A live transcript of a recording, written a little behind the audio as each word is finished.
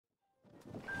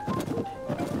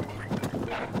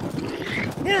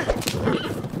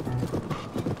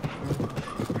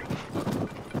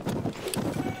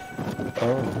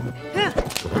Oh.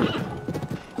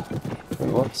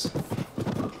 What?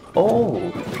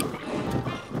 Oh!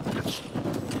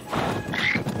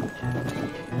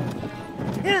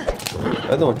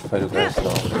 I don't want to fight you guys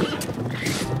now.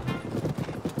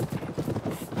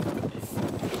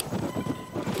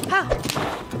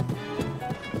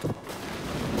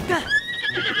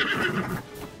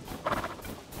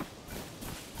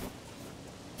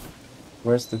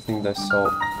 Where's the thing that I saw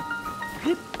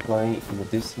flying in the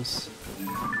distance?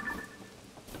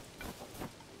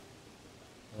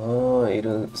 Oh, it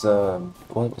is,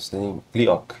 what was the name?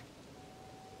 Gleok.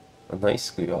 A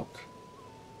nice Gleok.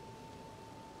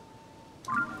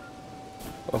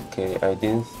 Okay, I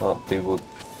didn't thought they would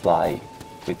fly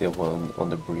with the one on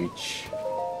the bridge.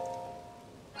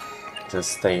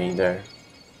 Just staying there.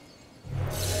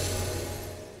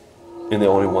 And the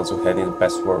only ones who had in the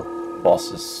past were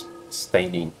bosses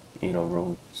standing in a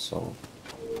room, so...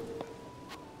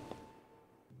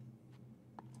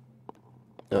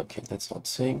 Okay, that's not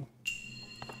saying.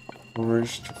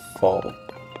 Courage to fall.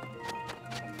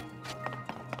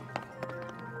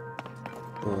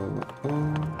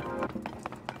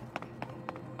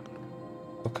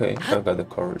 Okay, I got the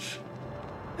courage.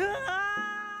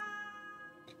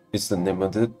 It's the name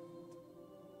of the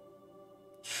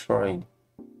shrine.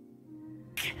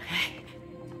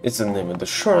 It's the name of the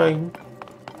shrine.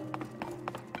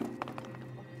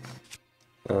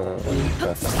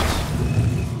 Got that.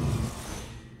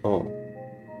 Oh.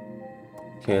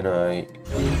 Can I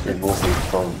remove it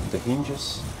from the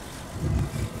hinges?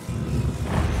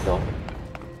 No.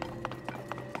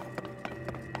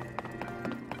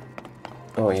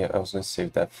 Oh yeah, I was gonna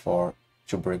save that for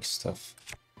to break stuff.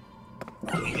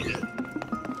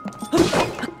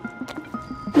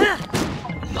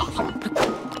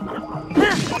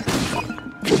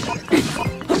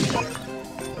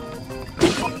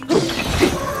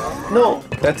 No,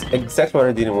 that's exactly what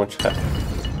I didn't want to happen.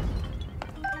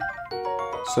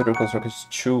 Soldier construct is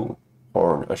chew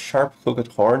horn, a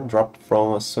sharp-hooked horn dropped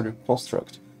from a soldier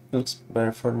construct. It looks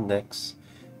better for the next.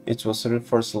 It was suited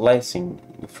for slicing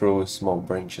through small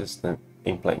branches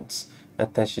and plants.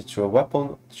 Attach it to a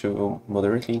weapon to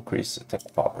moderately increase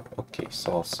attack power. Okay,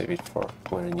 so I'll save it for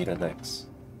when I need an axe.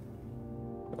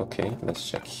 Okay, let's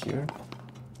check here.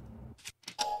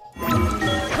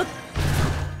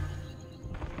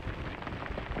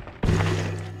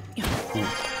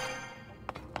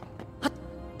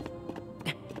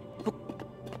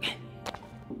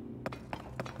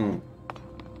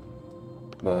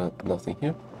 But nothing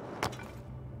here.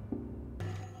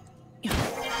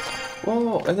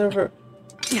 Whoa, I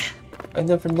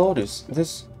never noticed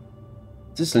this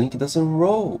link doesn't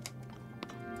roll.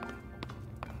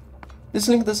 This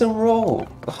link doesn't roll.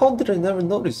 How did I never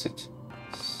notice it?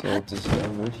 So this is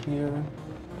over here.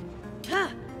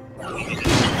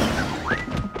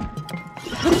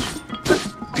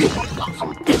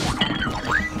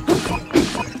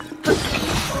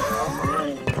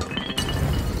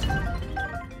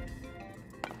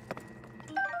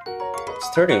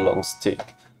 Sturdy long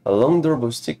stick. A long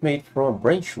durable stick made from a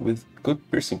branch with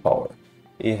good piercing power.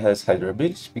 It has high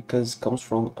durability because it comes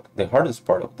from the hardest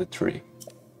part of the tree.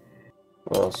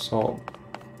 Well, so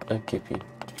I'm keeping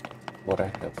what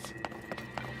I have.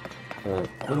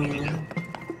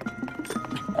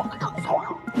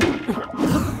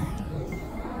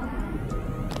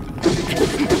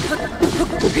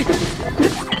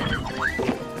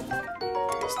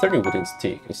 Sturdy wooden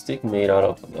stick. A stick made out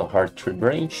of a hard tree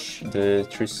branch. The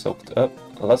tree soaked up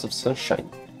lots of sunshine,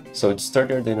 so it's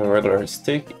sturdier than a regular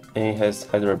stick and has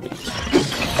high durability.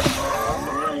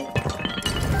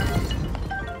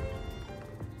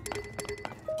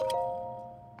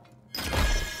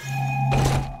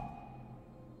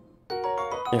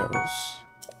 Arrows.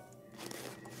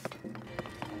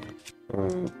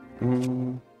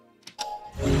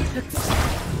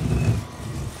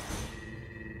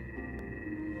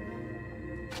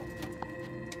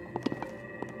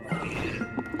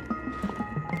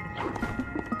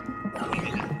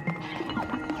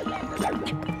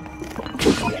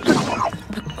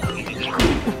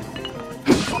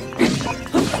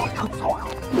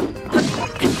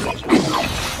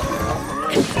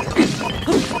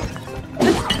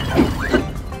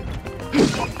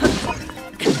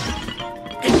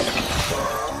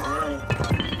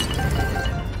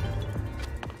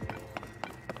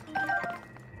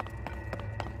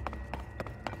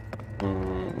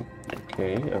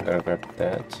 Okay, I'm gonna grab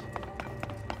that.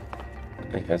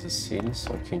 It has a ceiling,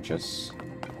 so I can just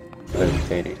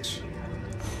levitate it.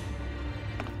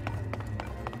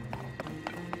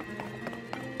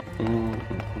 Okay,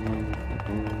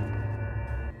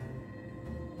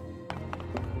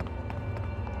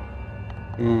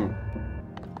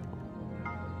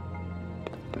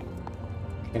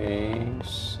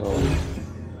 so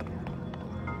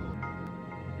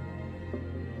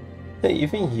hey,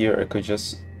 even here I could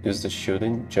just use the shield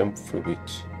and jump through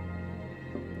it.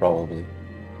 Probably.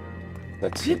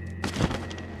 Let's see.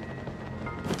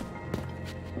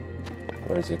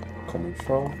 Where is it coming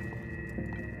from?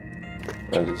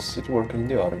 At least it's working in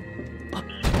the other.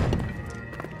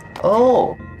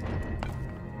 Oh!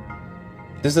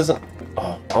 This doesn't...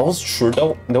 Oh, I was sure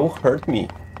that will hurt me.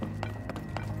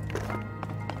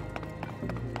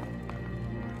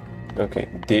 Okay,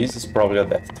 this is probably a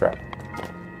death trap.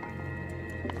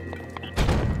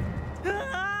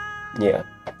 Yeah.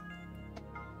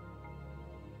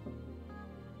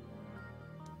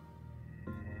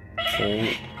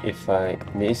 Okay, if I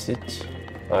miss it,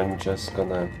 I'm just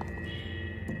gonna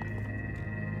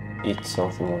eat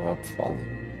something while I'm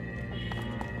falling.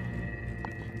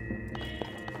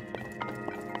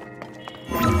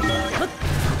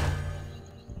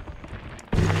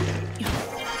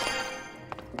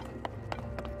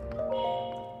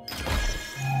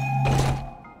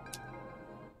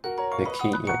 The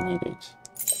key I need it.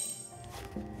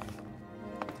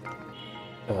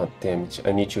 Oh damn it,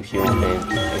 I need to heal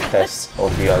and test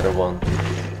on the other one.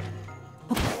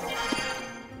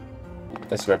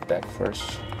 Let's grab that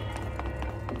first.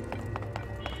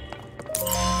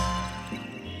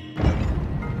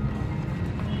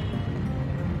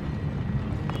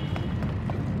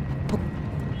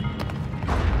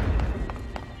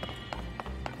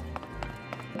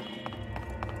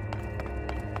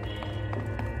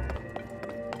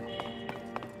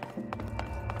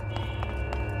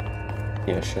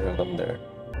 Yeah, I should have gone there.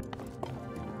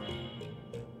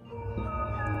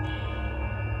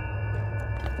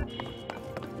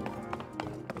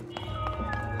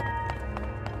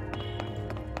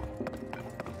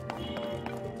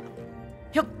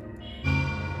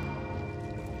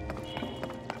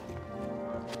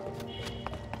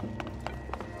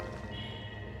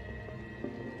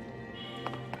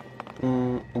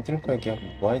 I didn't quite get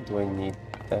why do I need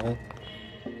that?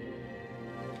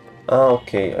 Ah,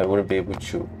 okay, I wouldn't be able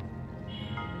to.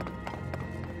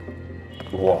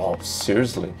 Wow,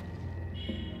 seriously?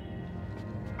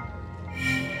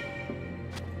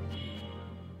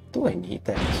 Do I need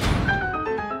that?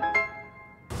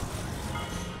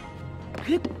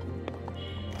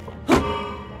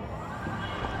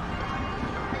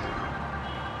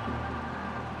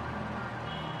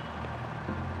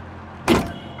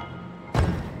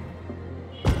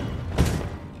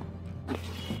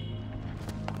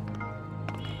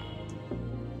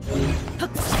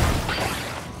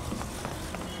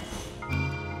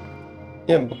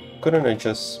 Yeah, but couldn't I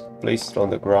just place it on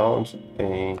the ground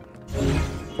and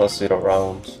toss it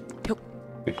around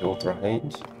with Ultra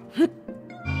Hand?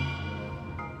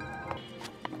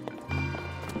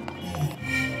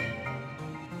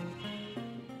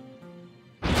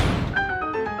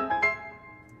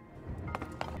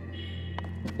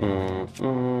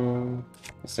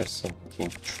 Is there something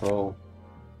to throw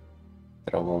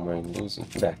that I won't mind losing?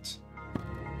 That.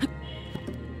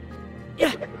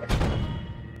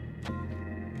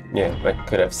 Yeah, I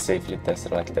could have safely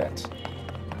tested like that.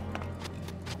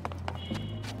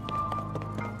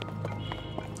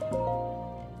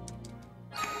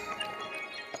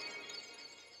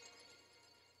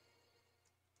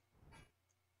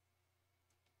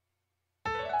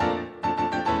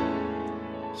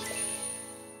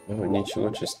 We need to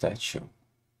launch a statue.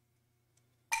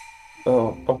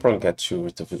 Oh, I'll probably get to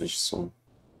the village soon.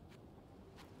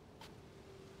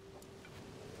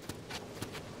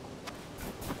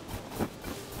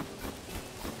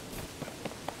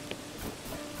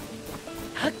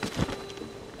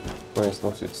 Where's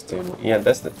not stable? Yeah,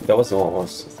 that was the one I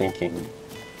was thinking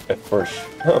at first.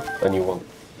 Huh, a new one.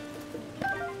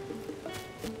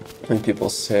 And people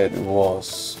said it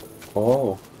was...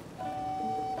 Oh.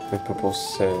 And people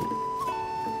said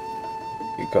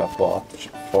it got bought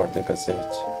for the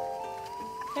Gazette.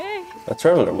 Hey. A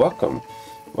traveler, welcome.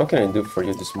 What can I do for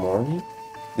you this morning?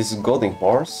 This golden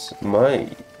horse? My,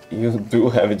 you do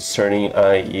have a discerning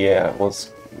eye. Yeah,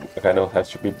 once I kind of have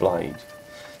to be blind.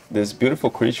 This beautiful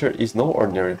creature is no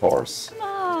ordinary horse.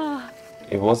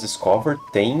 It was discovered,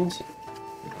 tamed,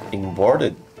 and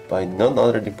boarded by none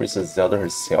other than Princess Zelda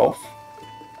herself.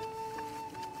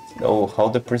 Oh, how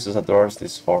the princess adores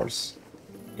this horse.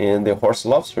 And the horse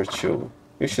loves her too.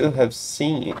 You should have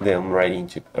seen them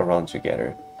riding around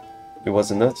together. It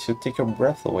was enough to take your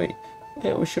breath away.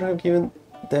 Yeah, we should have given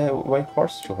the white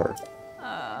horse to her.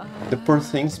 The poor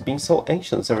thing's been so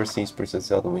anxious ever since Princess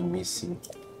Zelda went missing.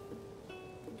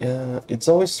 It's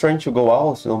always trying to go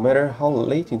out, no matter how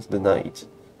late into the night.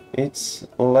 It's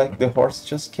like the horse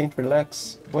just can't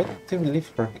relax. Why don't they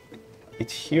leave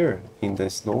it here in the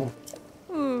snow?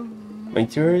 My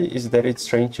theory is that it's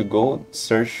trying to go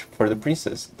search for the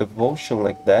princess. Devotion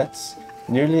like that's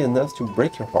nearly enough to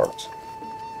break your heart.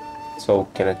 So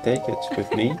can I take it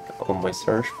with me on my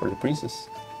search for the princess?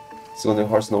 It's on the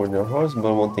horse nowhere near horse,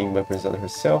 but one thing by Princess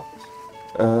herself.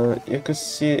 You could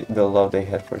see the love they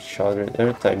had for each other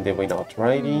every time they went out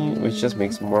riding, which just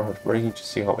makes it more heartbreaking to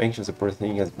see how anxious the poor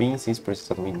thing has been since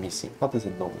Princess went missing. How does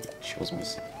it know she was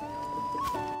missing?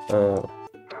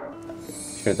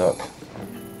 Here, dog.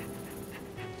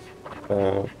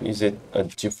 Is it a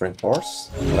different horse?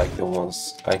 Like the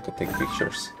ones I could take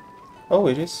pictures? Oh,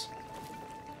 it is.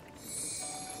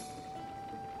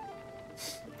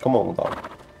 Come on, dog.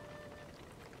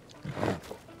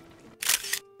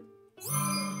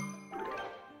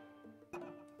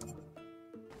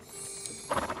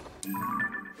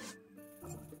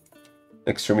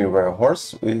 Extremely rare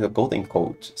horse with a golden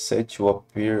coat, said to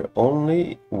appear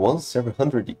only once every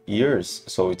 100 years,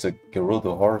 so it's a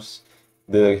Gerudo horse.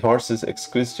 The horse's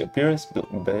exquisite appearance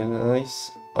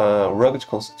belies a rugged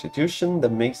constitution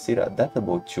that makes it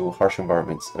adaptable to harsh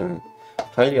environments, and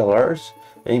highly alert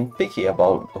and picky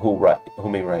about who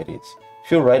may ride it.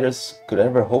 Few riders could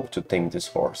ever hope to tame this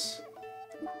horse.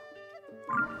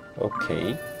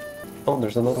 Okay. Oh,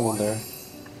 there's another one there.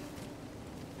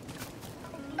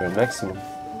 Their maximum.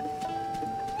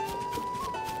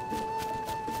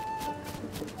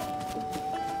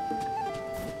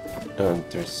 And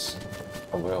there's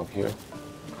a well here.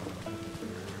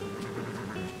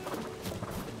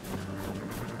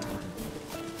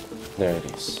 There it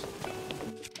is.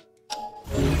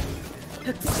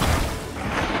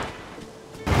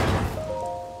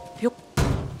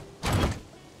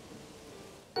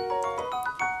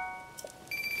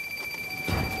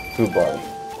 Goodbye.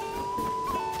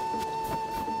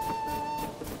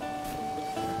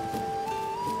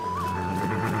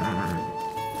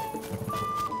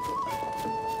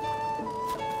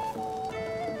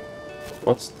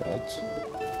 What's that?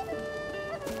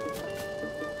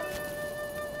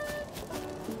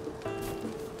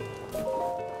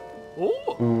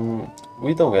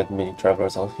 We don't get many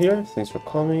travelers out here. Thanks for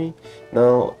coming.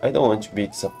 Now, I don't want to be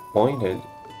disappointed.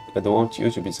 I don't want you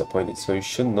to be disappointed, so you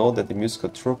should know that the musical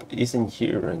troupe isn't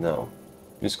here right now.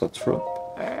 Musical troupe?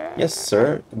 Yes,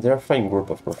 sir. They're a fine group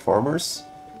of performers.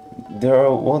 They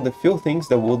are one of the few things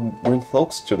that would bring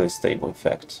folks to the stable, in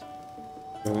fact.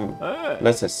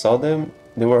 Last I saw them,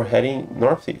 they were heading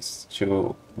northeast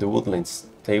to the Woodlands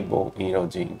stable in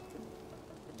Eldin.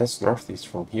 That's northeast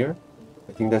from here?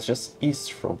 I think that's just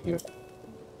east from here.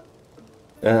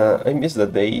 I miss the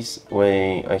days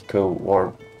when I could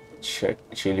warm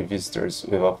chilly visitors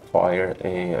with a fire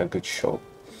and a good show.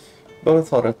 But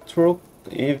without a troupe,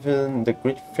 even the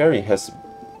great fairy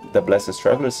that blesses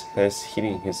travelers has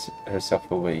hidden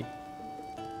herself away.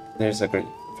 There's a great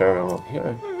fairy around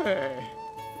here.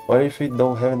 What if we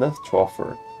don't have enough to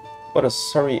offer? What a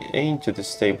sorry end to the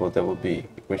stable that would be,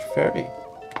 great fairy.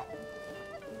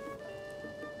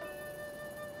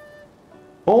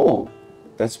 Oh,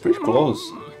 that's pretty close.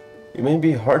 It may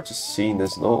be hard to see in the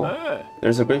snow.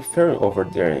 There's a great fairy over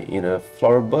there in a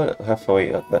flower bud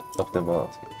halfway up the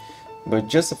mountain. But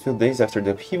just a few days after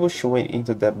the upheaval, she went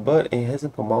into that bud and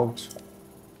hasn't come out.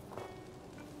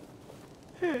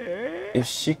 If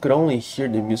she could only hear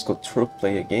the musical troupe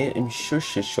play again, I'm sure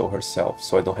she'd show herself,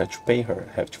 so I don't have to pay her.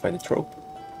 I have to find the troupe.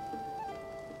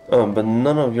 But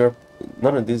none of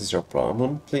this is your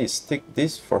problem. Please take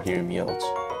this for hearing me out.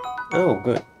 Oh,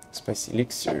 good. Spicy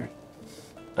elixir.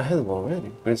 I had one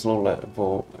already. Great low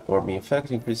level warming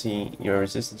effect, increasing your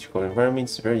resistance to cold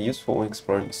environments. Very useful when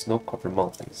exploring snow-covered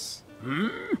mountains.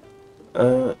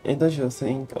 And don't you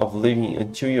think of leaving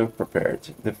until you're prepared.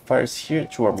 The fire's here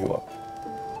to warm you up.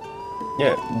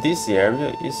 Yeah, this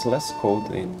area is less cold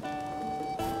than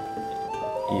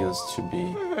it used to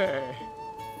be.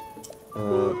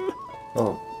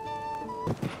 Oh.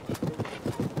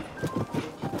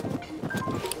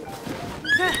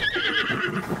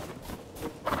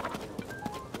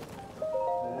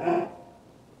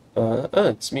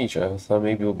 It's me, Jeff. I thought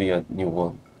maybe it'll be a new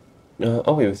one.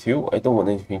 I'll be with you. I don't want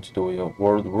anything to do with a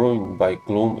world ruined by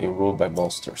gloom and ruled by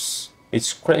monsters.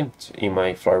 It's cramped in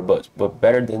my flower bud, but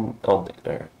better than out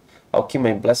there. I'll keep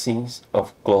my blessings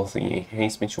of clothing and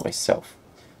enhancement to myself,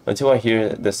 until I hear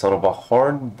the sound of a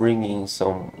horn bringing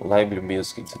some lively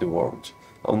music into the world.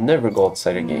 I'll never go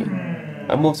outside again.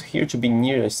 I moved here to be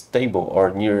near a stable,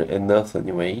 or near enough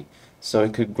anyway, so I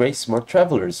could grace more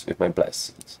travelers with my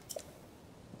blessings.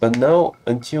 But now,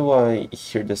 until I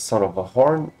hear the sound of a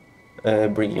horn,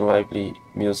 bringing lively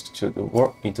music to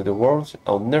into the world,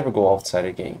 I'll never go outside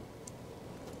again.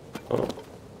 Oh.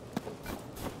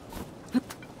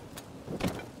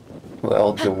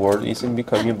 Well, the world isn't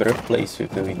becoming a better place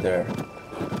with you in there.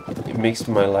 It makes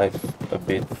my life a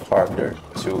bit harder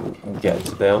to get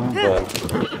to them, but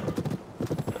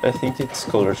I think it's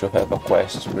cooler to have a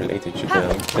quest related to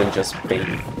them than just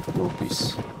paying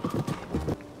rupees.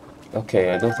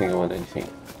 Okay, I don't think I want anything.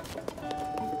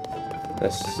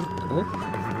 Let's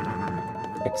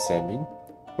examine.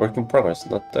 Work in progress,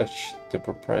 not touch the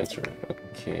proprietor.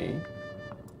 Okay.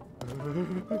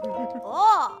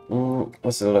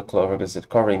 What's the luck clover gazette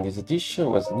covering this edition?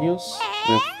 What's the news?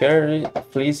 The fairy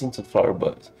flees into the flower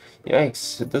bud.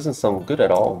 Yikes, it doesn't sound good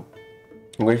at all.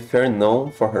 Great Fairy,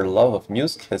 known for her love of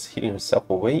music, has hidden herself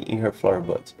away in her flower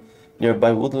bud.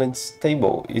 Nearby Woodland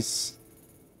stable is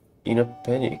in a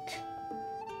panic.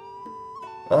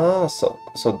 Ah, so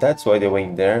that's why they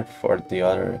went there for the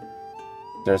other.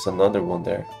 There's another one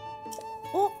there.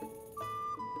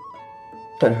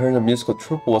 I heard a musical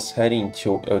troupe was heading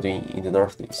to Eldin in the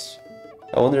northeast.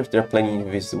 I wonder if they're planning to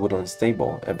visit the Woodland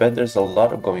stable. I bet there's a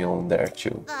lot going on there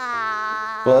too.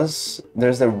 Plus,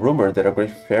 there's a rumor that a great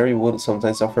fairy would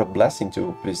sometimes offer a blessing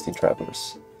to visiting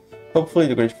travelers. Hopefully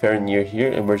the great fairy near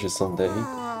here emerges someday.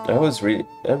 I always read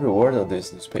every word of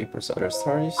these newspapers, other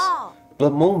stories.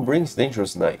 Blood Moon brings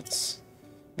dangerous nights.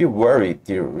 Be worried,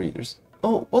 dear readers.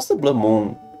 Oh, was the Blood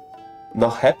Moon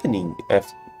not happening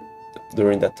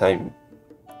during that time?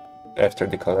 After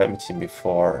the calamity,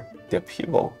 before the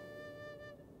upheaval?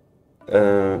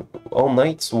 On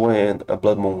nights when a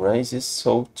blood moon rises,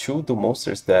 so too do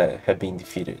monsters that have been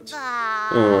defeated.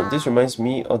 This reminds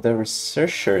me of the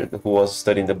researcher who was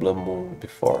studying the blood moon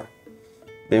before.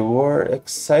 They were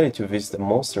excited to visit the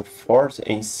monster fort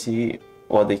and see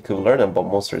what they could learn about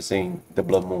monsters in the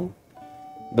blood moon.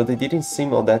 But they didn't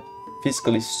seem all that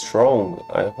physically strong.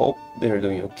 I hope they're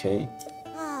doing okay.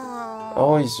 I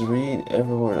always read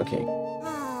every word. Okay.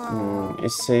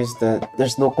 It says that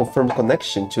there's no confirmed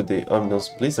connection to the ominous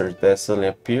blizzard that suddenly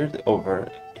appeared over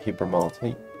Hebra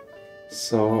Mountain.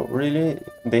 So really,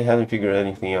 they haven't figured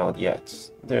anything out yet.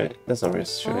 That's not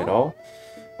reassuring at all.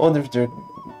 I wonder if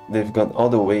they've gone all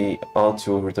the way out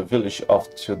to the village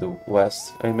off to the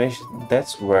west. I imagine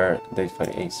that's where they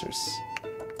find answers.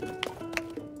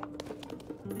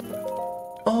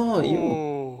 Oh,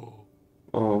 you!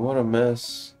 Oh, what a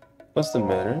mess. What's the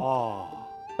matter?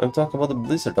 I'm talking about the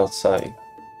blizzard outside.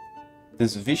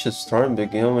 This vicious storm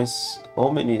began when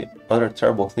so many other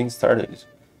terrible things started,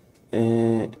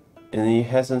 and it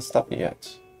hasn't stopped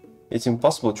yet. It's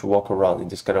impossible to walk around in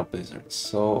this kind of blizzard,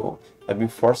 so I've been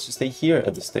forced to stay here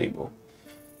at the stable.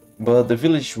 But the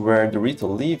village where the Rito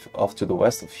live, off to the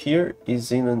west of here,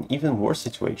 is in an even worse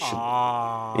situation.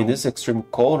 In this extreme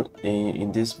cold and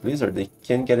in this blizzard, they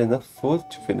can't get enough food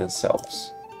to feed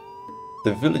themselves.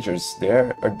 The villagers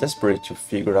there are desperate to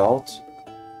figure out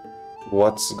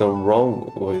what's gone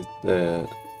wrong with the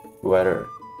weather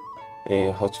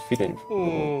and how to feed them.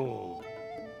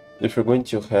 If you're going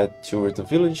to head toward the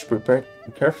village, prepare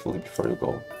carefully before you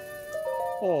go.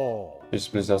 There's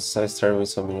place outside starting with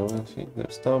some, I think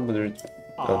there's time, but there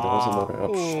was another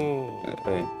option.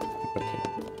 Okay.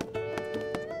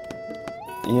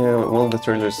 Yeah, one of the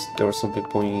trailers, there were some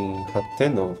people in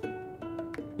Hateno.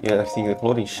 Yeah, I think the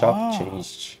clothing shop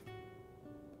changed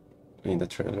in the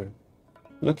trailer.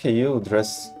 Look at you,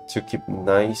 dressed to keep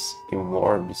nice and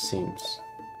warm, it seems.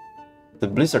 The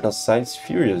blizzard outside is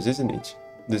furious, isn't it?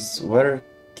 This weather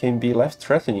can be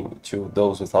life-threatening to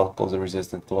those without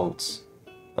cold-resistant clothes.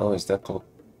 Oh, is that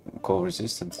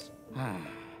cold-resistant?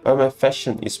 Well, my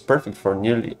fashion is perfect for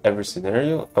nearly every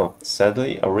scenario. Oh,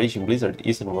 sadly, a raging blizzard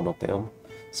isn't one of them,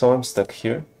 so I'm stuck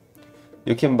here.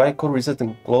 You can buy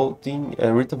cold-resistant clothing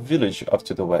at Rito Village up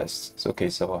to the west. So, okay,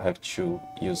 so I'll have to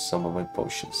use some of my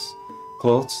potions.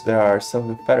 Clothes that are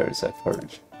self-repairs, I've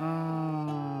heard.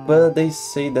 But they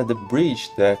say that the bridge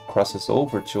that crosses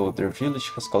over to their village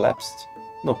has collapsed.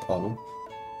 No problem.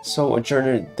 So a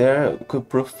journey there could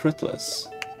prove fruitless.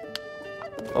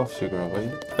 I'll figure out a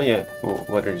way. Oh yeah,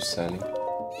 what are you selling?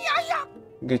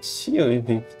 Good to see you,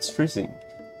 even if it's freezing.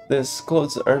 These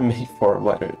clothes are made for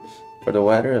the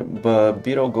weather, but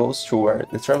Beetle goes to where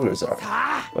the travelers are.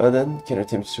 Well then, can I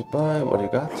tempt you to buy? What do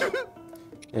you got?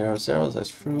 Arrows, ice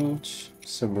fruit,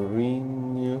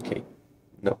 submarine, okay.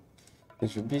 No.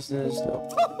 Is your business? No.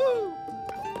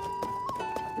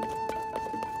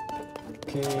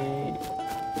 Okay.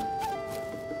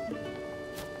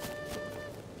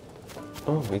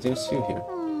 Oh, I didn't see you here.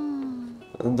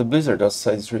 And the blizzard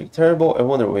outside is really terrible. I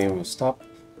wonder when it will stop.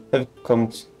 Have you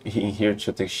come in here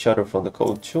to take shelter from the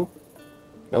cold too?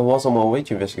 I was on my way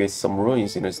to investigate some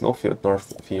ruins in a snowfield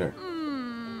north of here.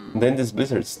 Then this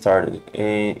blizzard started,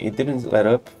 and it didn't let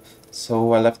up,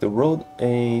 so I left the road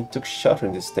and took shelter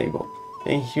in this stable.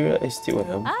 And here I still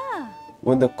am.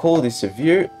 When the cold is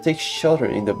severe, take shelter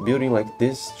in a building like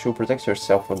this to protect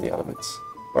yourself from the elements.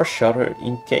 Or shelter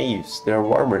in caves, they are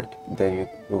warmer than you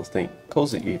will think,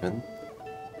 cozy even.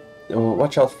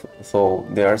 Watch out though,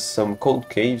 there are some cold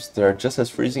caves that are just as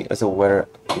freezing as the weather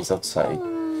is outside.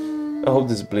 I hope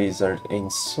this blizzard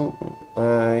ends soon.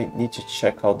 I need to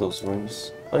check out those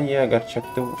rooms. Oh yeah, I gotta check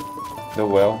the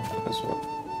well as well.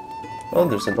 Oh,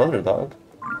 there's another dog.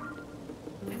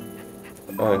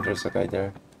 Oh, and there's a guy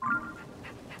there.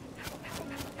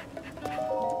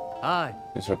 Hi.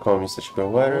 Thanks for calling Mr.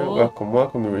 Chipperwater. Welcome,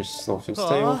 welcome. You reached Snowfield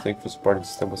Stable. Thank you for supporting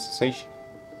this temple sensation.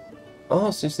 Oh,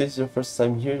 since this is your first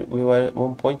time here, we were at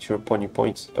 1 point your pony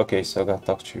points. Okay, so I gotta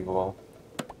talk to you all.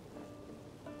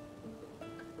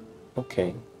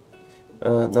 Okay.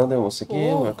 Now then, once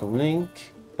again, welcome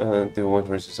Link. Do you want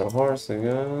to resist our horse?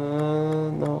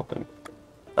 No.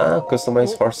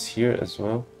 Customize horse here as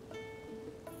well.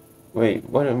 Wait,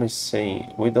 what am I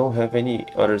saying? We don't have any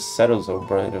other saddles or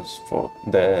bridles for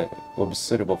that will be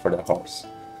suitable for the horse.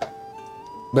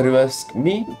 But if you ask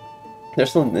me,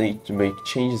 there's no need to make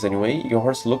changes anyway. Your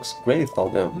horse looks great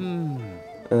without them.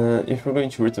 If you're going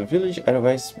to Rito Village, I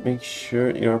advise make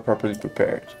sure you're properly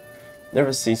prepared.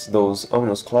 Ever since those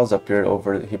ominous clouds appeared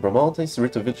over the Hebra Mountains,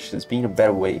 Rito Village has been a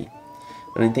bad way.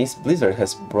 An intense blizzard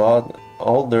has brought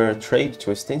all their trade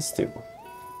to a standstill.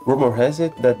 Rumor has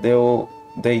it that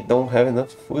they don't have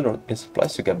enough food and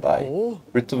supplies to get by.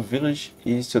 Rito Village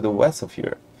is to the west of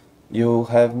here. You'll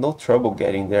have no trouble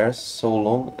getting there so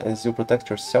long as you protect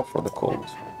yourself from the cold.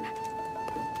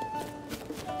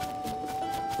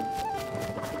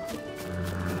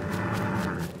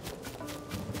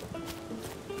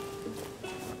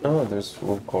 Oh, there's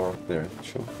one car up there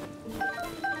too.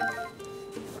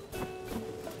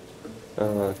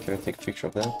 Can I take a picture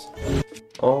of that?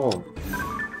 Oh.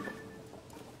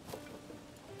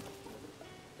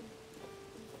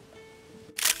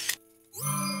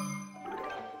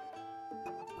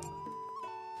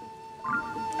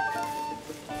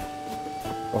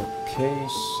 Okay,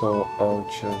 so I'll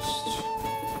just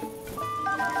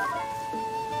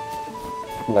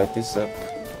light this up.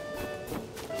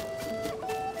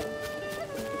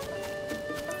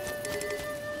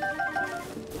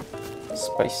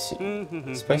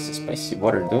 Spicy. Spicy.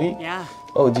 What are you doing? Yeah.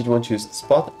 Oh, did you want to use the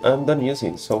spot? I'm done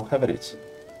using, so have at it.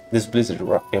 This blizzard,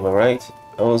 am I right?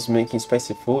 I was making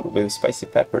spicy food with spicy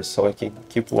peppers so I can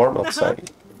keep warm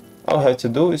outside. All I have to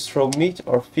do is throw meat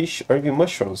or fish or even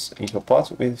mushrooms into a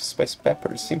pot with spicy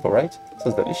peppers. Simple, right?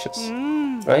 Sounds delicious.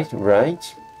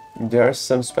 Right. There are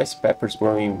some spicy peppers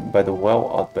growing by the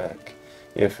well out back,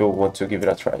 if you want to give it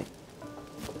a try.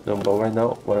 No, but right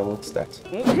now, what I want is that.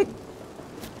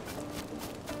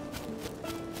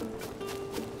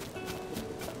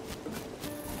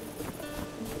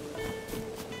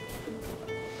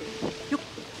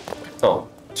 Oh.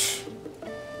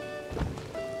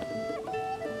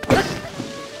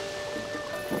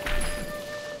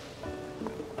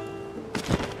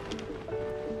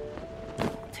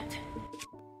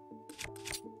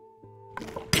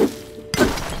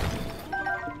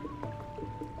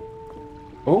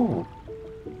 Oh.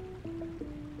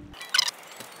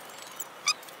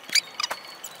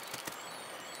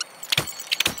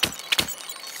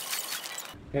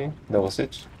 Okay, that was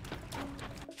it.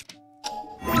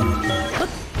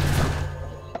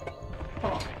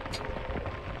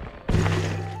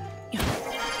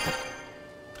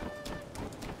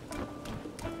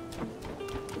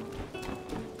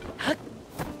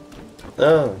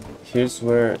 Ah, here's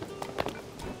where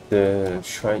the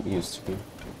shrine used to be.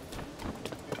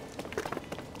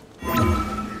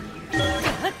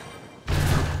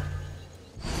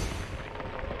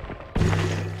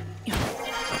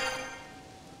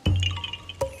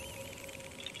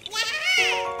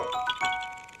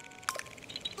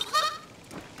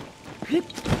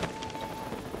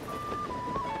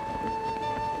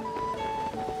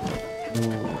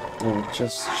 Let me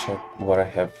just check what I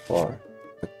have for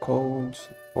the code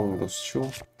on those two.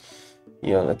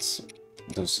 Yeah, let's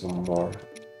do some more.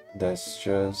 That's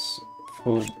just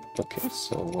food. Okay,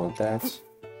 so want that.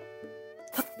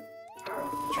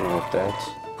 Two of that.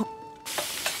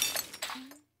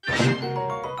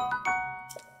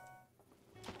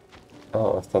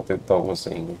 Oh, I thought the dog was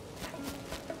angry.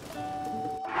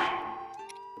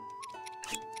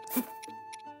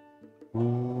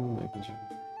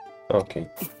 Okay,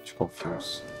 too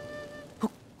confused.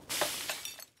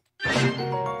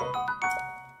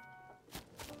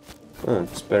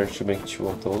 It's better to make 2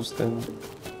 of those than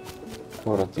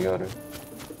one of the other.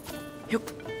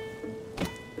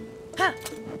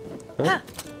 Huh?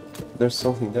 There's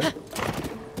something there?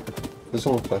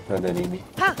 Doesn't look like an enemy.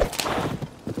 I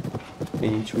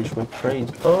need to reach my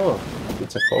friend. Oh,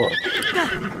 it's a core.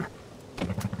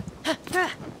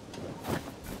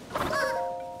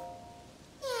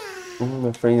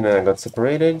 My friend and I got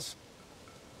separated.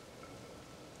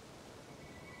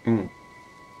 My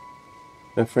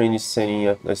friend is sending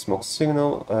up a smoke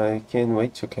signal. I can't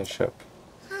wait to catch up.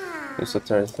 It's so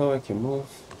tired though, I can move.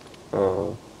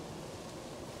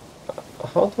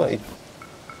 How do I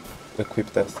equip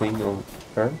that thing on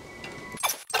her?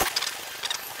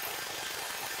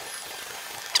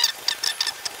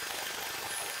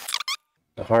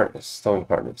 A harness, towing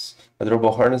harness. A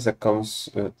durable harness that comes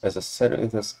as a saddle,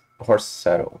 it has a horse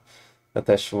saddle.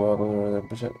 Attached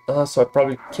to so I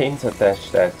probably can't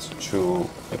attach that to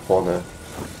Epona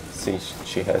since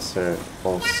she has her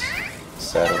own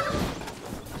saddle.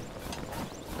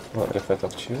 What if I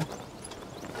talk to you?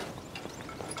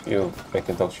 I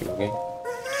can talk to you again.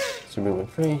 So my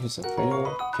friend, he's up for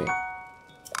you. Okay.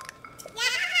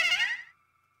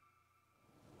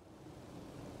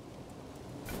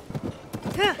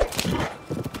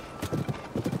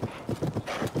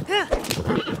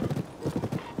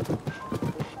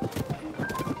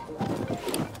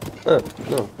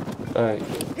 No, I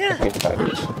can't fight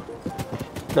it.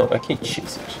 No, I can't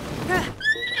cheese it.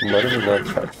 Not even not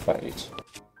try to fight it.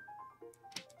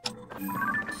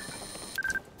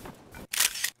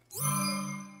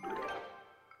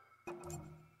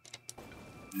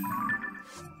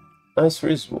 Ice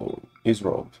is rope.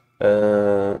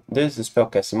 These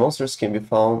spellcasting monsters can be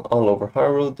found all over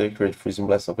Hyrule. They create freezing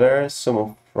blasts of air. Some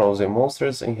of frozen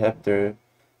monsters and have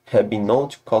been known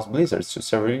to cause blizzards to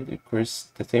severely decrease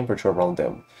the temperature around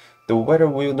them. The weather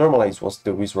will normalize once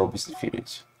the Wizrobe is defeated.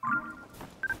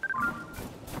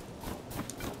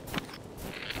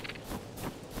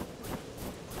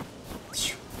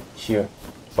 Here.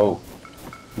 Oh.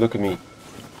 Look at me.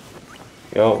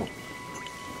 Yo.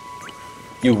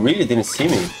 You really didn't see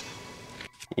me?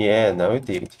 Yeah, now you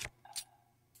did.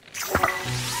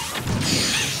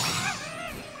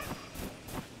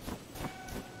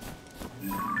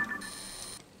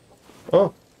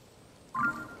 Oh.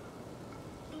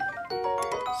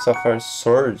 Sapphire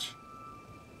Sword.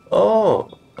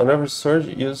 Oh, another sword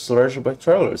used largely by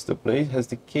travelers. The blade has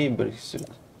decayed, but it's...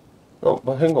 No,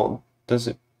 but hang on. Does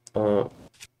it...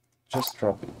 just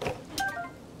drop it.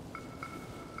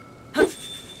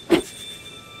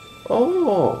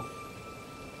 Oh!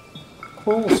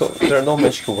 Cool, so there are no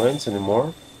magical wands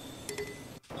anymore.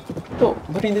 No,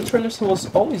 but in the trailers he was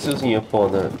always using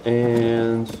Epona,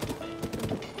 and...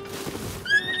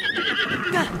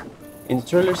 In the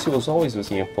trailers he was always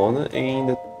using Epona,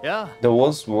 and there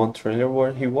was one trailer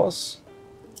where he was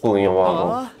pulling a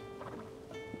wagon.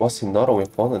 Was he not on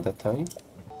Epona at that time?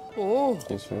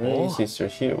 Since you're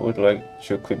here, would like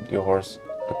to equip your horse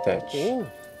attached.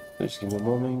 Just give me a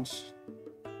moment.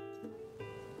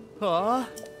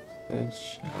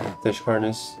 Attach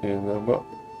harness in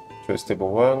to a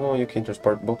stable wagon, you can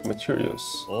transport bulk materials.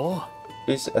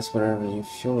 Please ask whenever you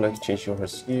feel like changing your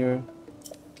horse gear.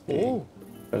 Okay.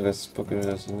 Let's book it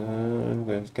as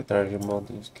let's get out of your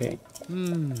mountains, okay?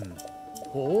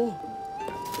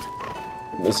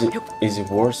 Is it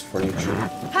worse for you to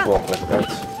walk like that?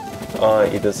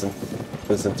 It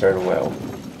doesn't turn well.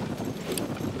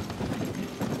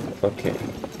 Okay.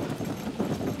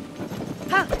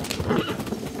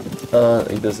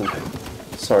 It doesn't.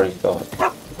 Sorry, dog.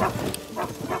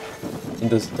 It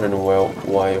doesn't turn well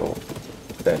while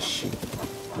dashing.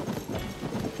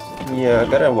 Yeah, I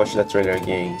gotta watch that trailer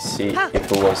again, see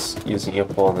if it was using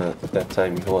Epona at that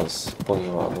time he was pulling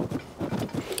a wagon.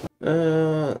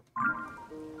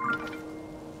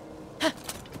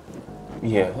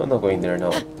 Yeah, I'm not going there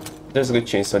now. There's a good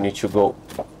chance I need to go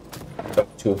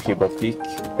up to Hebra Peak,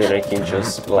 then I can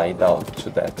just glide out to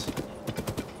that.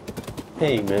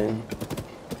 Hey man.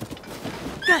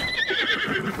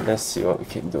 Let's see what we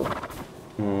can do.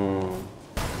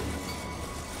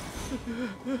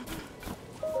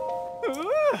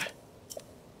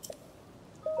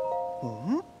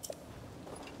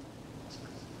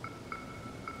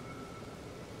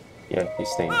 Yeah, he's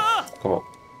staying. Come on.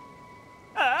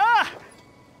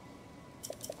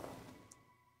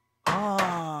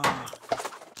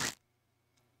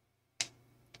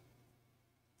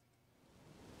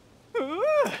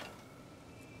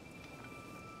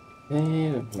 Hey,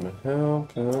 my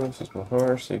help, this is my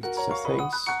horse, these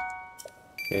things.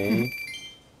 Okay.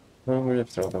 Hungry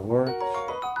after all the work.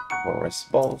 More rice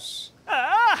balls.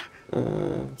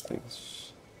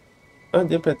 Things. Oh,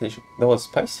 the implementation. That was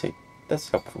spicy. That's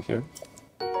helpful here.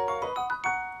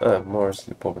 More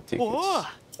sleepover tickets.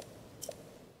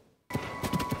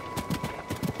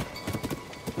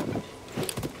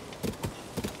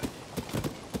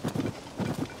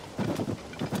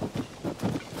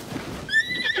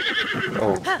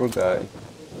 Oh, poor guy.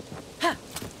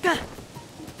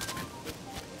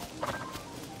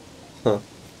 Huh.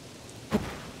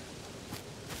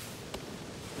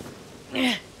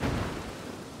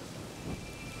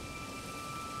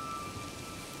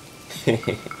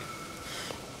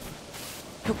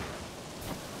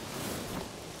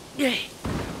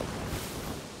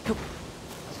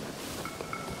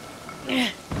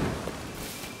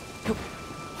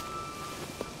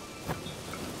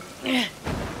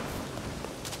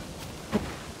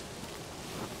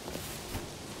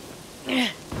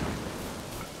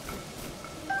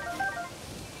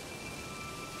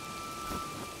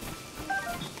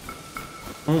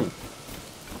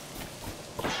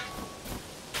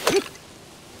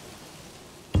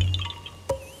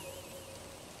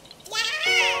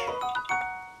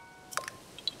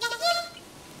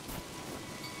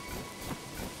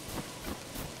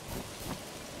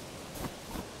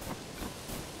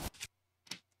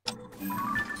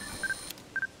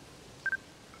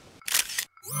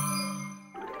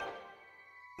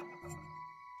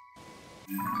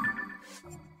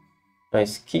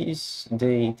 Nice keys. The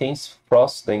intense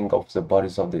frost that engulfs the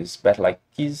bodies of these bat-like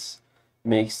keys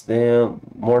makes them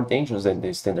more dangerous than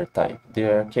the standard type. They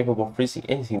are capable of freezing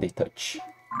anything they touch.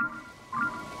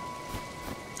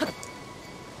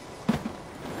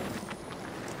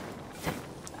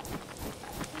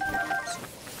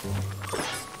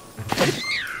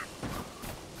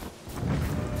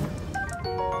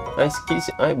 Ice Keys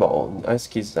Eyeball. Ice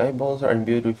Keys eyeballs are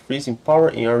imbued with freezing power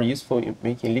and are useful in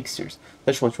making elixirs.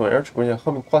 Touch one to an arrow to bring a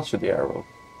homing quality to the arrow.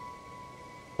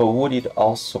 But would it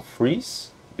also freeze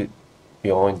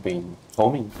beyond being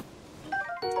homing?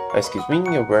 Ice Keys Wing.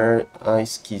 Where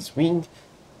Ice Keys Wing,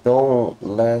 don't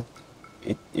let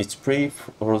its pretty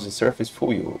frozen surface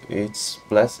fool you. It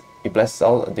blasts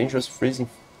out a dangerous freezing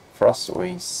frost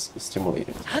when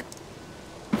stimulated.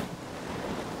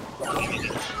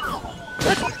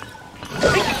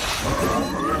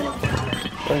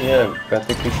 Oh yeah, gotta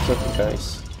take pictures of the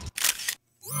guys.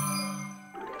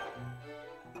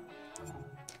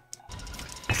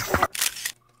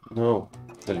 No,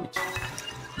 delete.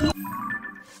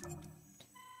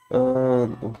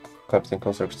 Captain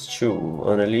Constructs 2.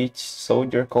 An elite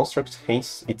soldier construct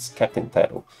hence its captain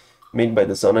title. Made by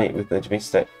the Zona with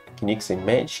advanced techniques in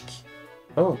magic.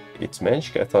 Oh, it's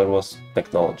magic? I thought it was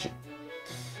technology.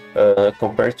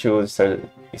 Compared to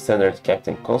standard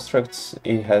captain constructs,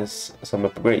 it has some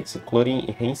upgrades, including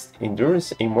enhanced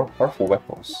endurance and more powerful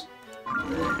weapons.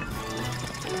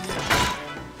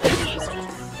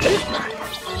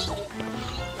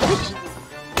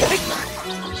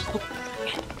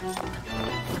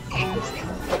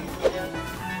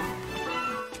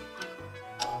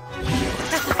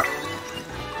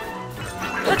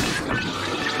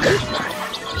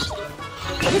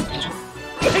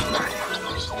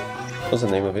 What's the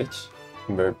name of it?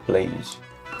 Timber Blaze.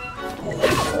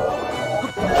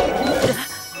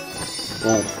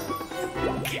 Oh.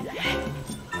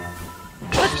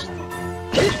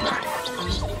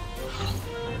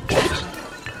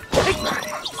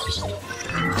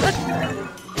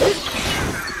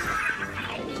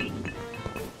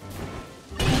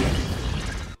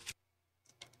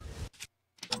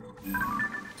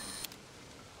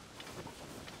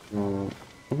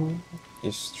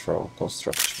 Is strong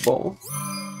constructible.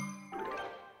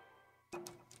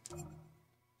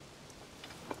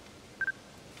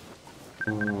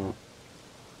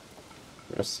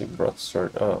 Rusty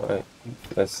broadsword. Oh,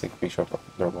 let's take a picture of a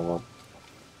normal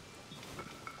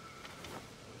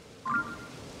one.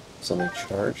 Sonic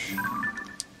charge.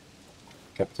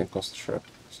 Captain construct.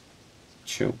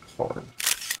 Two horn.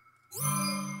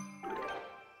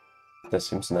 That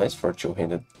seems nice for a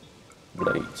two-handed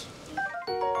blade.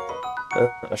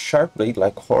 A sharp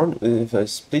blade-like horn with a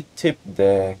split tip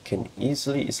that can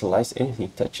easily slice anything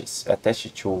it touches. Attach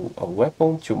it to a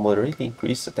weapon to moderately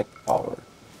increase attack power.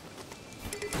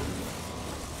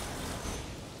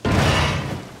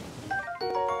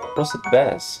 Roasted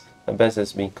bass. A bass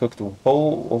has been cooked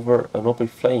whole over an open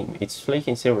flame. Its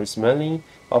flaky and savory smelling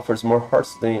offers more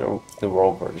hearts than the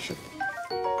raw version.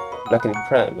 Blackened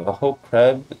crab. A whole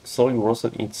crab slowly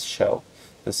roasted in its shell.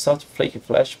 The soft, flaky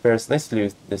flesh pairs nicely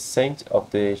with the scent of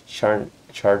the charred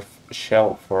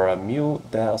shell for a meal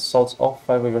that assaults all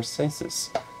 5 of your senses,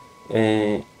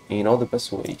 and in all the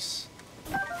best ways.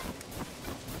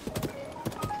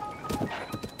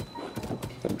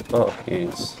 Oh, it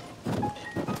is.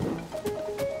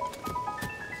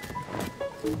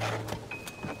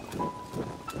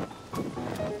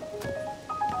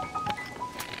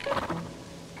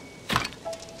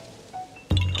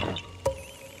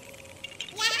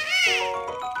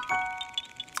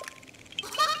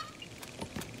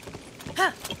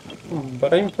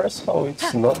 But I'm impressed how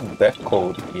it's not that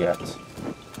cold yet.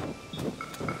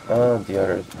 Ah, the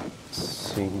other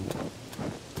thing.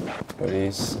 What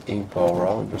is imp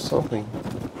around or something?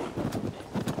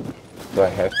 Do I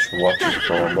have to watch it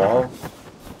from above?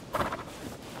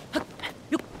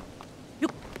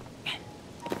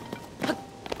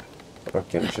 Or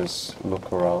can I just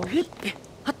look around?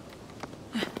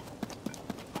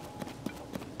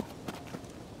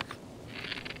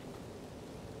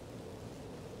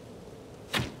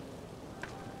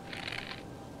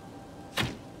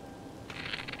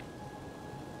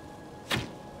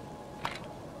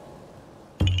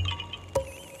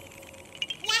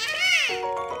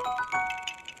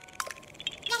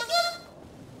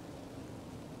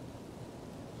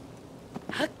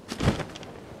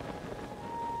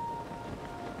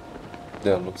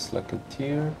 That looks like a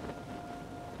tear.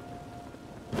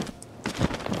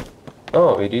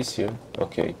 Oh, it is here.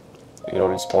 Okay. It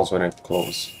only spawns when I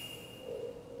close.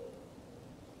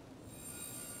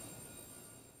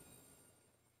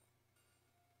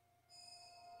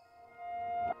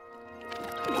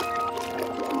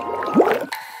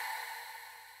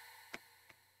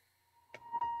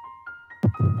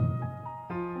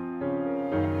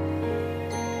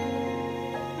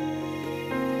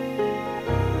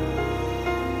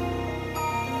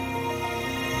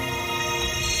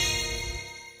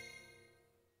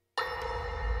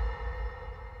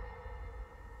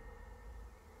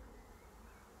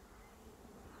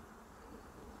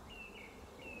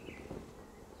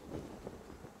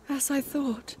 As I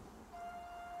thought.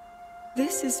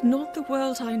 This is not the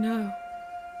world I know.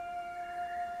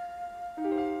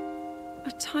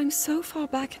 A time so far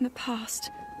back in the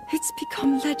past, it's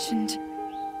become legend.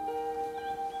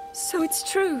 So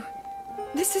it's true.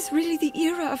 This is really the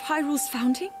era of Hyrule's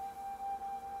founding?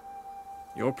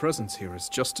 Your presence here is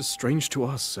just as strange to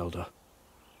us, Zelda.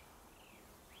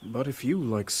 But if you,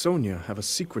 like Sonia, have a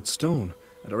secret stone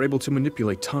and are able to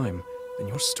manipulate time, then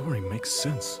your story makes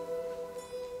sense.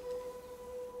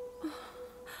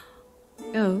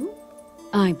 Oh?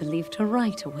 I believed her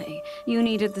right away. You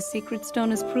needed the secret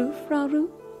stone as proof, Rauru?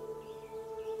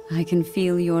 I can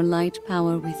feel your light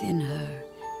power within her,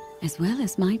 as well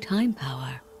as my time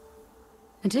power.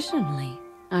 Additionally,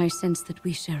 I sense that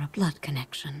we share a blood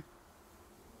connection.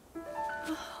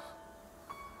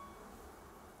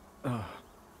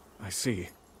 I see.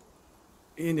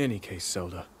 In any case,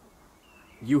 Zelda,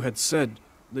 you had said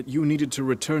that you needed to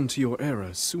return to your era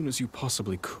as soon as you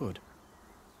possibly could.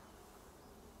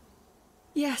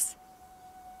 Yes.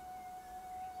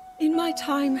 In my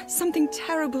time, something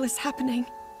terrible is happening.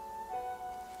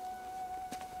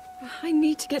 I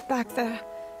need to get back there.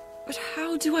 But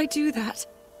how do I do that?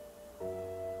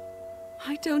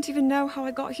 I don't even know how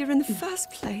I got here in the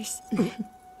first place.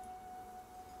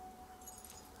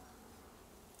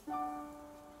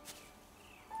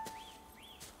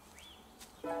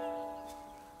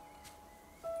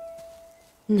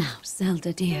 Now,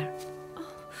 Zelda dear.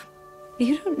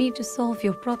 You don't need to solve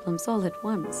your problems all at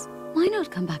once. Why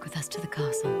not come back with us to the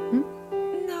castle,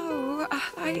 No,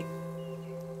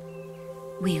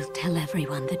 We'll tell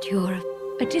everyone that you're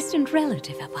a distant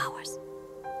relative of ours.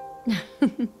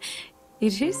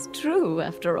 It is true,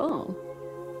 after all.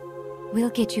 We'll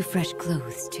get you fresh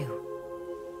clothes, too.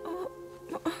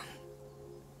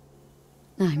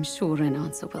 I'm sure an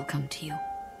answer will come to you.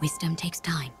 Wisdom takes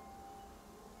time.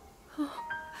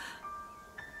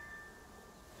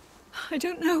 I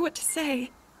don't know what to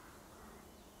say.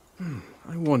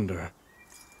 I wonder.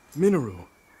 Minoru,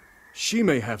 she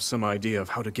may have some idea of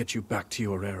how to get you back to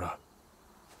your era.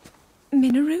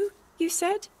 Minoru, you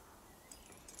said?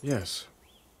 Yes.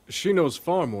 She knows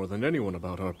far more than anyone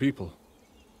about our people.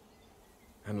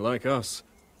 And like us,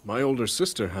 my older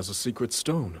sister has a secret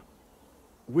stone.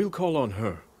 We'll call on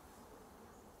her.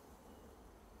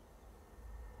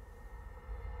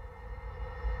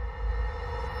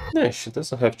 Yeah, she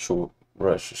doesn't have to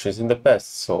rush. She's in the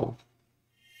past, so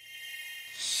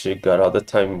she got all the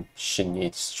time she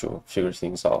needs to figure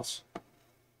things out.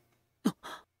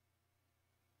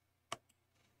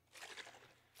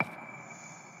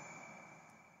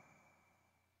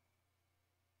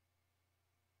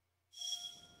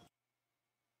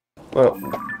 Well,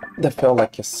 That felt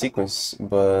like a sequence,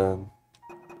 but...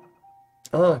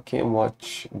 Ah, I can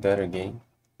watch that again.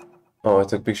 Oh, I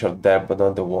took a picture of that, but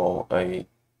not the wall. I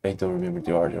don't remember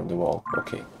the order of the wall.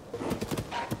 Okay.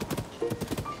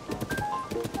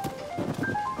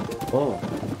 Oh.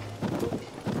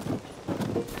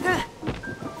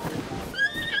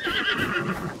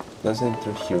 Let's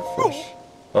enter here first.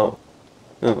 Oh.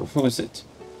 Who is it?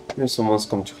 Here's someone's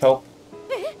come to help.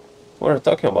 What are you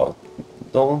talking about?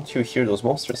 Don't you hear those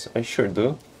monsters? I sure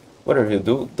do. Whatever you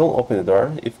do, don't open the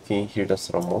door if you can hear the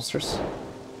sound of monsters.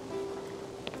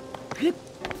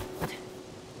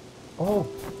 Oh.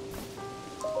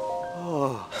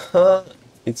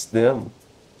 It's them.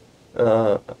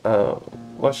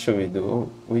 What should we do?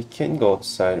 We can't go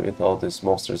outside with all these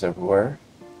monsters everywhere.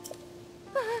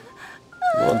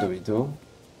 What do we do?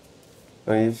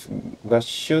 We've got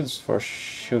shields for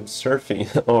shield surfing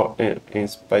or in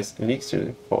spice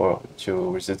elixir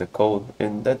to resist the cold,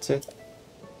 and that's it.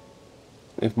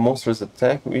 If monsters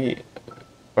attack, we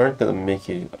aren't gonna make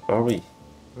it, are we?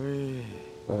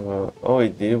 All I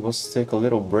did was take a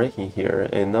little break in here,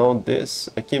 and now this.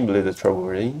 I can't believe the trouble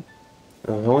we're in.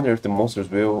 I wonder if the monsters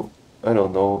will, I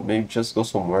don't know, maybe just go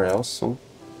somewhere else soon.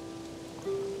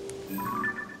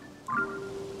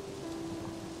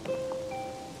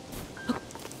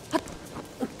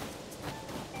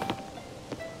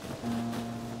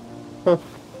 Huh.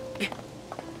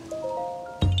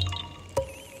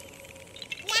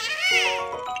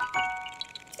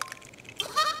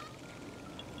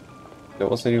 That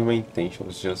wasn't even my intention, it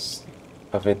was just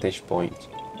a vantage point.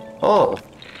 Oh!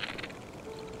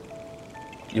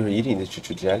 You're eating the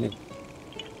chuchu jelly?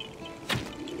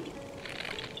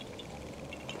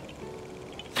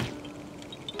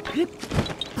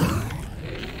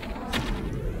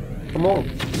 Come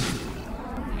on!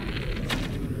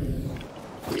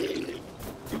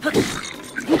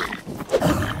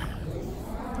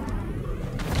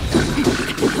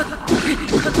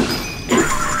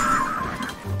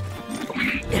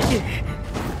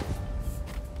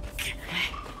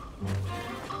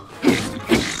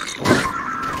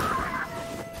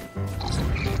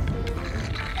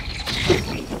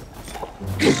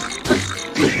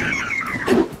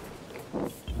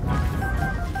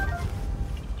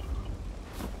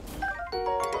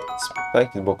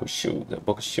 Spiked Boku Shield. A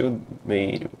Boku Shield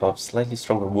made of slightly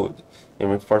stronger wood and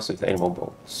reinforced with animal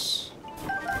bones.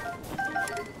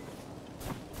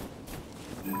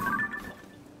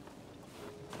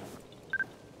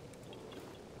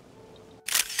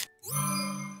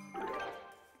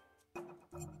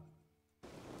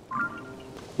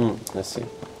 Let's see.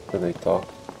 Do they talk?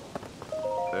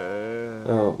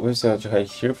 We're going to hide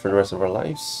here for the rest of our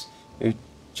lives. It'll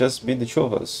just be the two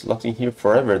of us, locked in here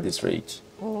forever at this rate.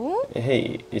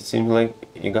 Hey, it seems like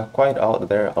it got quiet out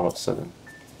there all of a sudden.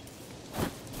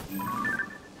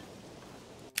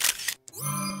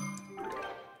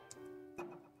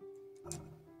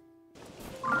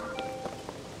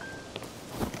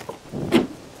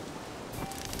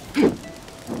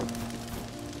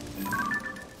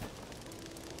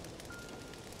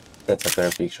 That's a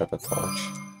better picture of a torch.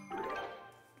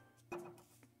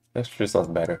 Actually, it's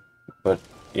not better, but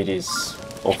it is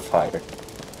on fire.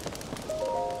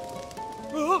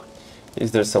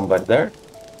 Is there somebody there?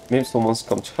 Maybe someone's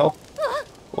come to help?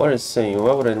 What are you saying?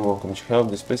 Why would anyone come to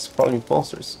help? This place is crawling with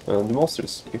monsters. The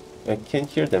monsters. I can't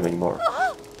hear them anymore.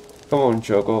 Come on,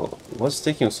 Jogo. What's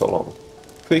taking you so long?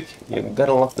 Quick, you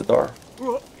gotta unlock the door.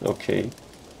 Okay.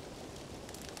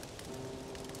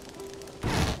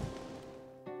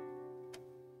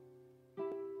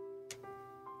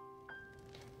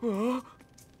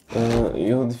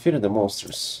 You defeated the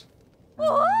monsters.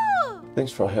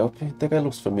 Thanks for helping. That guy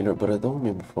looks familiar, but I don't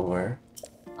remember from where.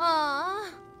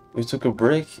 We took a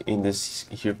break in this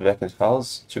here vacant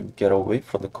house to get away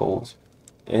from the cold.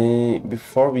 And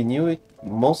before we knew it,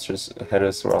 monsters had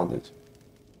us surrounded.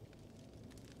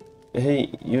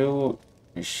 Hey, you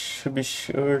should be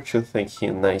sure to thank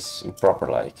him nice and proper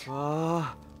like.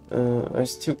 I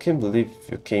still can't believe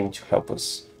you came to help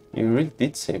us. You really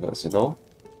did save us, you know?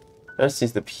 Ever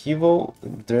since the upheaval,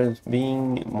 there's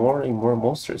been more and more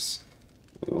monsters.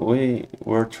 We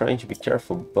were trying to be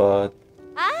careful, but...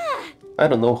 I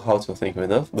don't know how to thank you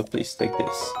enough, but please take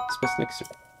this. Space elixir.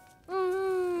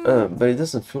 But it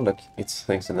doesn't feel like it's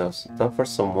thanks enough. Not for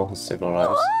someone who saved our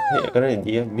lives. Hey, I got an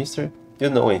idea, mister. Do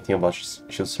you know anything about shield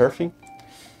surfing?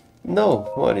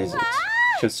 No, what is it?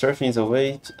 Shield surfing is a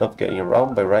way of getting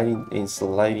around by riding and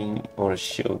sliding on a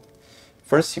shield.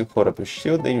 First you hold up your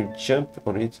shield, then you jump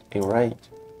on it and ride.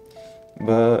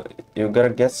 But you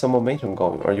gotta get some momentum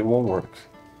going or you won't work.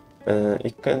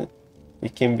 It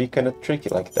can be kinda tricky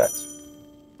like that.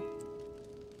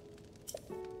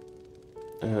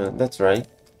 That's right.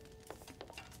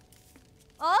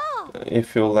 Oh!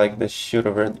 If you like the shield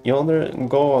over yonder,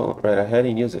 go right ahead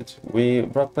and use it. We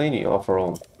brought plenty of our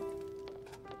own.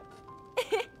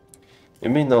 It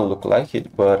may not look like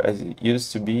it, but I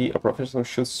used to be a professional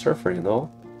shield surfer, you know?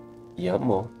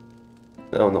 Yamo.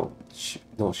 No,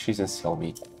 she's in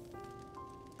Xiaomi.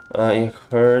 I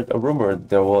heard a rumor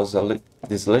there was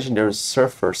this legendary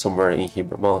surfer somewhere in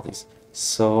Hebra Mountains,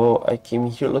 so I came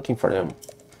here looking for them.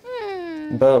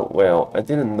 But, well, I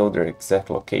didn't know their exact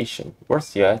location.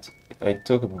 Worse yet, I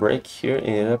took a break here and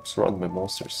ended up surrounded by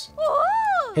monsters.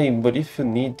 Hey, but if you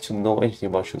need to know anything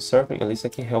about shield surfing, at least I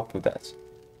can help with that.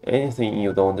 Anything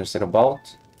you don't understand about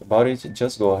it,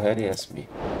 just go ahead and ask me.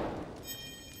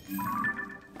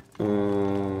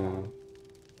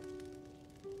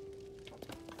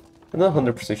 I'm not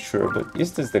 100% sure, but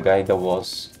is this the guy that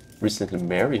was recently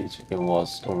married and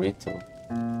was unwritten?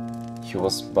 He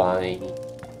was buying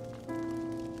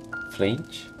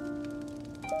flint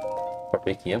for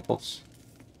making apples?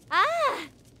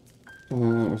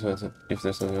 So if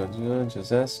there's something you want to do,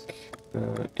 just ask.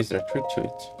 Is there a trick to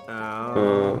it?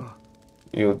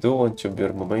 You do want to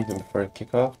build momentum before you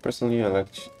kick off. Personally, I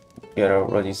like to get a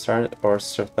running start or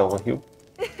surf down one hill.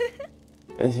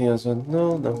 Anything else?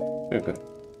 No, we're good.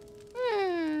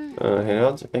 Hang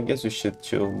out. I guess we should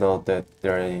chill now that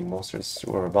there are any monsters to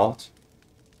worry about.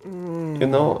 You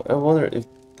know, I wonder if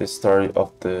the story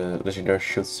of the legendary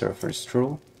shield surfer is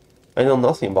true. I know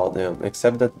nothing about them,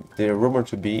 except that they're rumored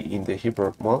to be in the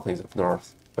Hebra Mountains up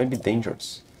north. Might be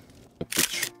dangerous. A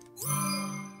picture.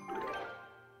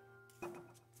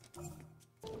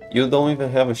 You don't even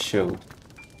have a shield.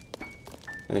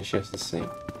 And she has the same.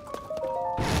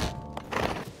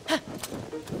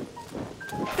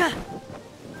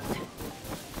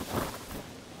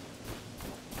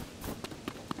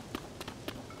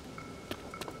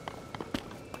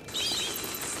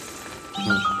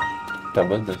 The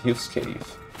abandoned Hills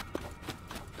Cave.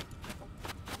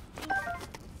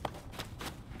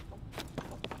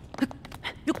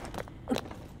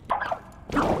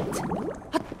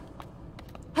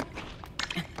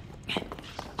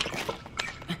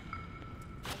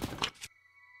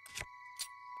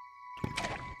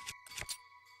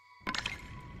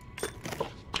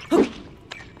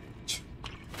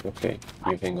 Okay,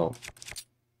 you can go.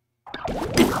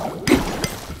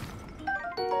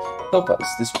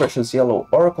 Topaz, this precious yellow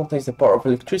ore contains the power of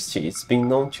electricity. It's been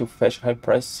known to fetch high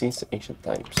price since ancient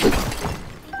times.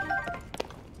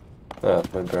 Ah,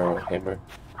 my barrel hammer.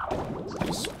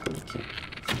 Just spooky.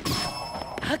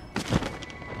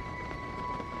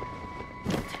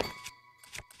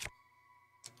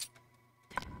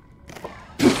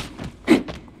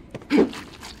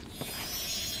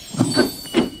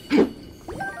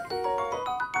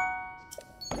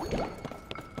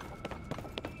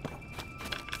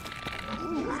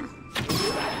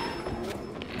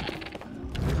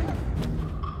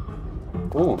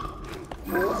 Ooh.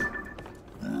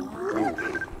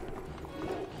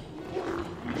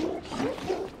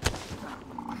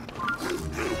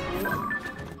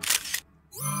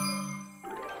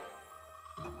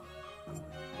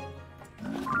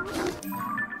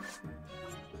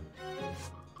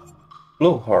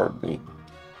 Blue Hardly.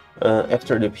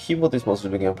 After the upheaval, these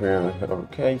monsters began appearing in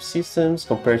archive systems.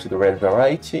 Compared to the red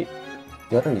variety,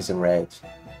 the other isn't red.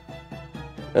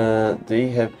 They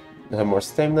have more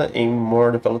stamina and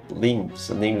more developed limbs,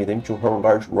 enabling them to hurl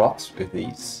large rocks with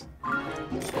ease.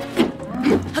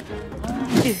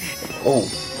 Oh.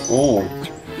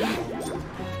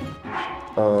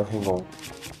 Hang on.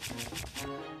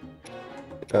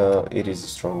 It is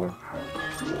stronger.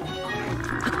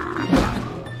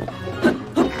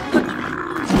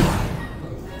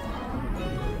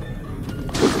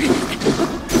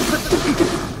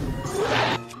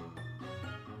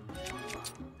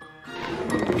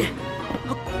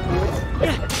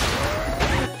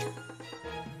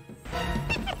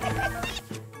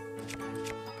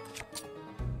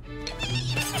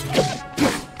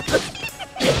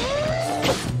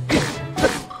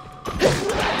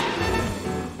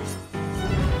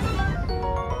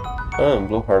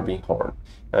 Blue Harbin Horn.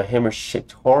 A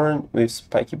hammer-shaped horn with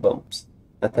spiky bumps.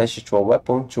 Attached to a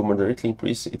weapon to moderately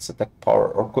increase its attack power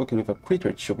or cook it with a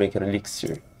critter to make an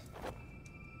elixir.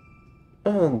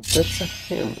 That's a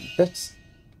hammer.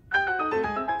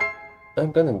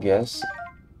 I'm gonna guess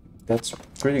that's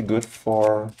pretty good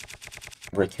for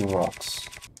breaking rocks.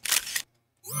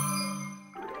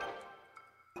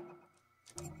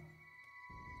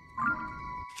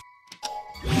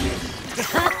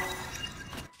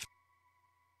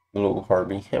 Blue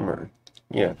Harbin Hammer.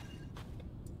 Yeah.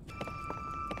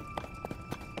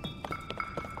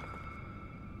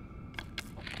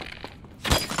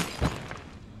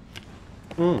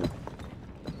 Hmm.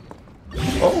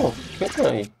 Oh, can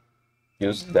I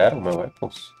use that on my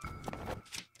weapons?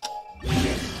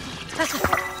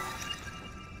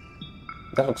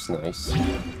 That looks nice.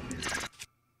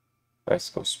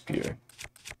 Bicycle spear.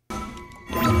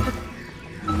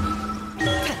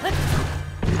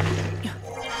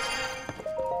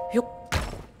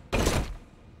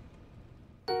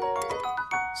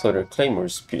 So the claymore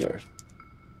spear.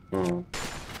 Hmm.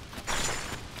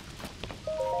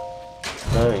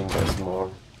 Nine, there's more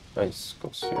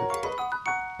bicycles here.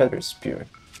 Feather spear.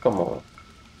 Come on.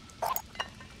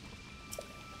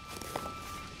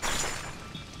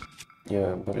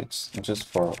 Yeah, but it's just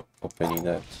for opening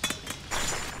that.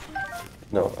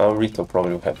 No, Rito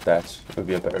probably will have that. It would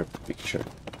be a better picture.